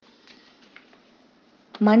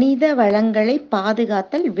மனித வளங்களை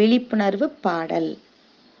பாதுகாத்தல் விழிப்புணர்வு பாடல்.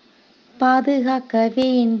 பாதுகாக்க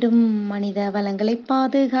வேண்டும், மனித வளங்களை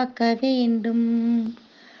பாதுகாக்க வேண்டும்.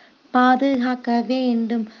 பாதுகாக்க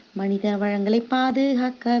வேண்டும், மனித வளங்களை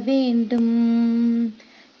பாதுகாக்க வேண்டும்.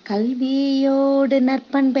 கல்வியோடு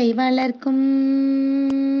நற்பண்பை வளர்க்கும்,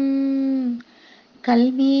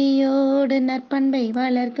 கல்வியோடு நற்பண்பை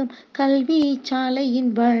வளர்க்கும் கல்வி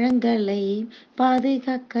சாலையின் வளங்களை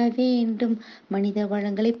பாதுகாக்க வேண்டும், மனித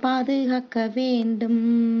வளங்களை பாதுகாக்க வேண்டும்.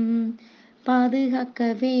 பாதுகாக்க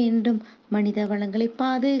வேண்டும், மனித வளங்களை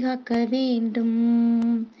பாதுகாக்க வேண்டும்.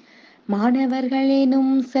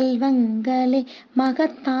 மாணவர்களெனும் செல்வங்களே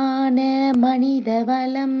மகத்தான மனித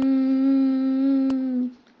வளம்.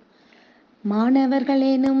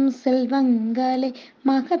 மாணவர்களெனும் செல்வங்களே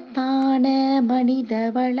மகத்தான மனித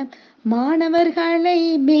வளம். மாணவர்களை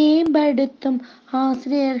மேம்படுத்தும்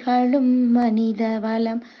ஆசிரியர்களும் மனித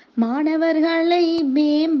வளம். மாணவர்களை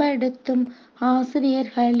மேம்படுத்தும்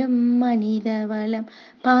ஆசிரியர்களும் மனித வளம்.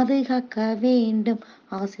 பாதுகாக்க வேண்டும்,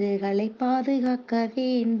 ஆசிரியர்களை பாதுகாக்க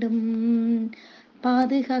வேண்டும்.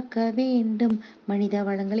 பாதுகாக்க வேண்டும், மனித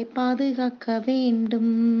வளங்களை பாதுகாக்க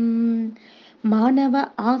வேண்டும். மாணவ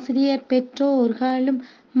ஆசிரியர் பெற்றோர்களும்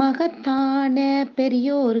மகத்தான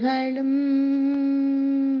பெரியோர்களும்.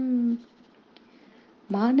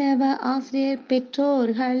 மாணவ ஆசிரியர்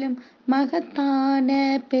பெற்றோர்களும் மகத்தான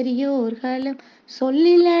பெரியோர்களும்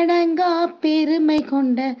சொல்லிலடங்கா பெருமை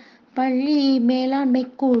கொண்ட பள்ளி மேலாண்மை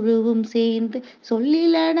குழுவும் சேர்ந்து.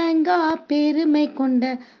 சொல்லிலடங்கா பெருமை கொண்ட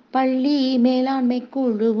பள்ளி மேலாண்மை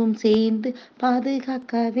குழுவும் சேர்ந்து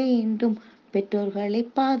பாதுகாக்க வேண்டும், பெற்றோர்களை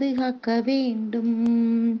பாதுகாக்க வேண்டும்.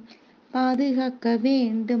 பாதுகாக்க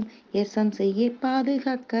வேண்டும், எஸ்எம்சியை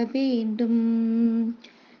பாதுகாக்க வேண்டும்.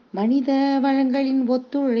 மனித வளங்களின்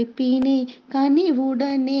ஒத்துழைப்பினை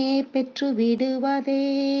கனிவுடனே பெற்றுவிடுவதே.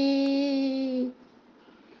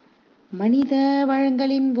 மனித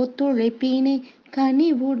வளங்களின் ஒத்துழைப்பினை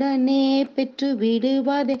கனிவுடனே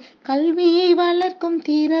பெற்றுவிடுவதே. கல்வியை வளர்க்கும்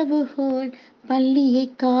திறவுகோல், பள்ளியை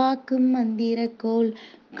காக்கும் மந்திரக்கோல்.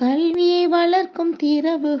 கல்வியை வளர்க்கும்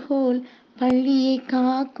திறவுகோல், பள்ளியை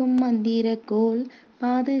காக்கும் மந்திரக்கோல்.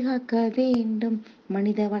 பாதுகாக்க வேண்டும்,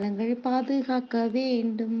 மனித வளங்களை பாதுகாக்க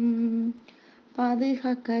வேண்டும்.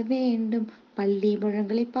 பாதுகாக்க வேண்டும், பள்ளி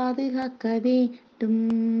வளங்களை பாதுகாக்க வேண்டும்.